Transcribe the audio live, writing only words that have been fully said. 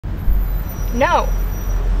No,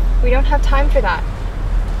 we don't have time for that.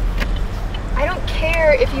 I don't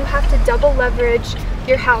care if you have to double leverage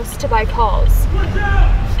your house to buy calls.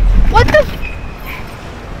 What the?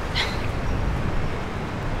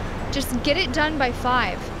 Just get it done by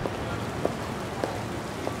 5.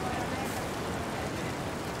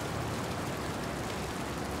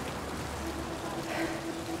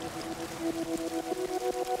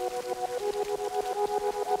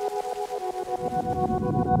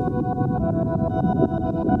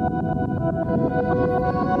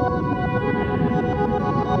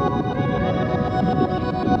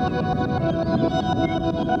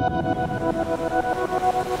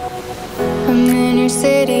 I'm in your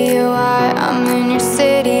city, oh I'm in your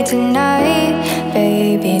city tonight,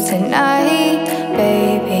 baby, tonight,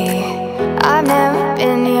 baby. I've never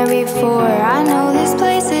been here before, I know this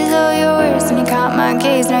place is all yours. And you caught my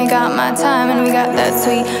gaze, now you got my time, and we got that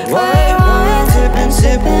sweet white wine.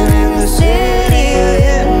 Sippin' in the city, you're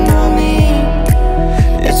hitting on me.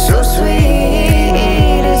 It's so sweet,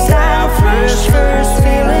 it's that first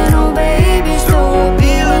feeling, oh baby, so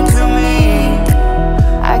appealing to me.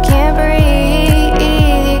 I can't breathe,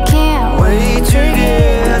 you can't wait to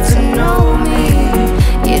get to know me.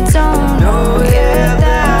 You don't know yet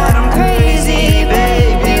that I'm crazy,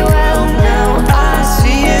 baby. Well, now I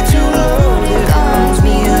see it, you loaded guns.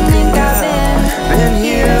 Me and think I've been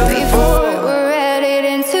here before. We're headed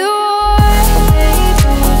into war.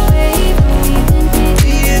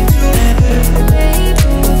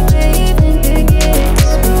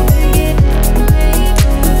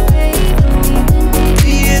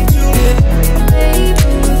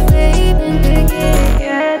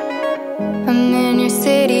 I'm in your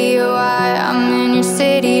city, oh I'm in your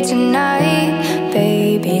city tonight,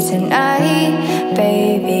 baby, tonight,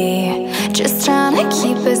 baby. Just trying to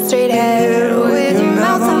keep a straight head with your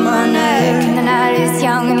mouth on my neck. And the night is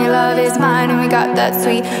young and your love is mine, and we got that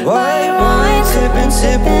sweet white wine. Sippin'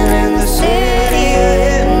 in the city, you're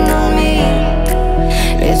hitting on me.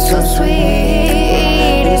 It's so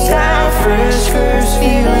sweet, it's that first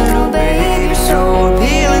feeling, oh baby, you're so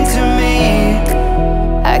appealing to me.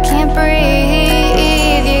 I can't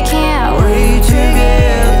breathe, you can't wait to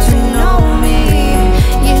get to know me.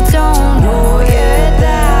 You don't know yet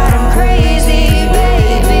that I'm crazy,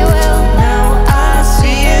 baby. Well, now I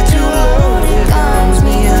see it, you loaded guns.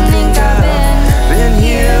 Me and think I've been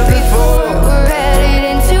here before. We're headed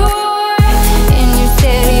into war in your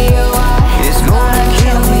city, oh it's gonna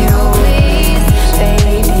kill me, oh please,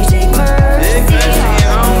 baby, take mercy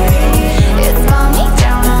on me. It's got me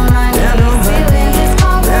down on my knees, feeling this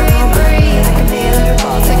concrete breeze. I can feel her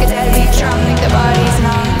pulse like a deadbeat drum, make the body's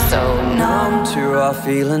numb, so numb. To our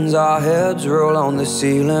feelings, our heads roll on the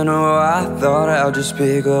ceiling. Oh, I thought I'd just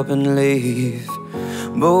pick up and leave,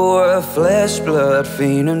 but we're flesh, blood,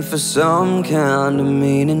 fiending for some kind of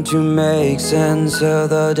meaning to make sense of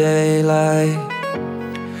the daylight.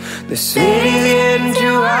 The city's getting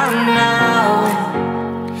too hot now,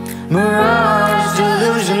 mirage,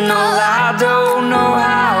 delusional, I don't know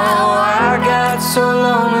how I got so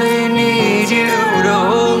lonely, need you to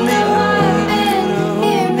hold me.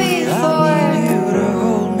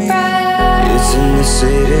 It's in the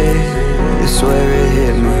city, it's where it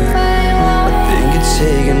hit me. I think it's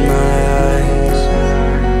taking my eyes.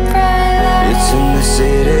 It's in the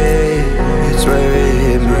city, it's where it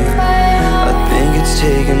hit me. I think it's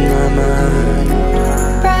taking my mind.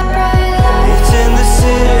 It's in the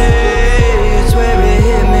city, it's where it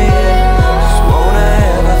hit me. Just wanna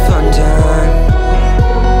have a fun time.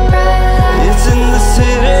 It's in the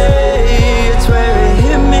city, it's where it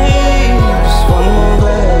hit me. Just one more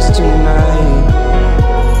glass tonight.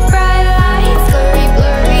 Bright lights,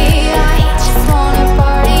 blurry lights. Just wanna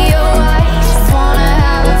party, oh I just wanna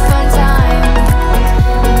have a fun time.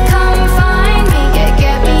 Come find me,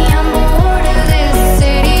 get me on board of this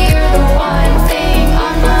city. You're the one thing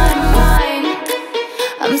on my mind.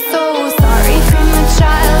 I'm so sorry for my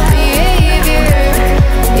child behavior.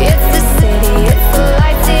 It's the city, it's the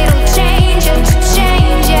lights, it'll change it,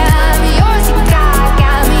 change it. I'm yours, you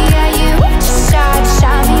got me, yeah, you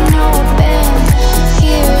shot me, no, I've been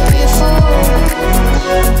here before.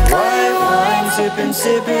 White wine,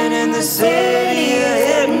 sippin' in the city, you're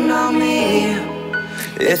hitting on me.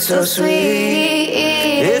 It's so sweet,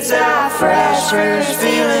 it's that fresh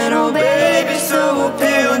feeling, oh baby, so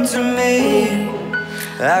appealing to me.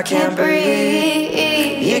 I can't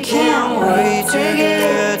breathe, you can't wait to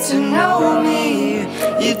get to know me.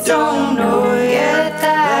 You don't know yet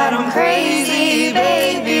that I'm crazy,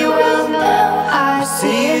 baby. Well, now I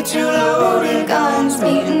see it, you loaded guns.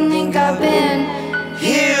 Me and think I've been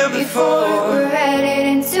here before. We're headed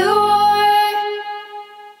into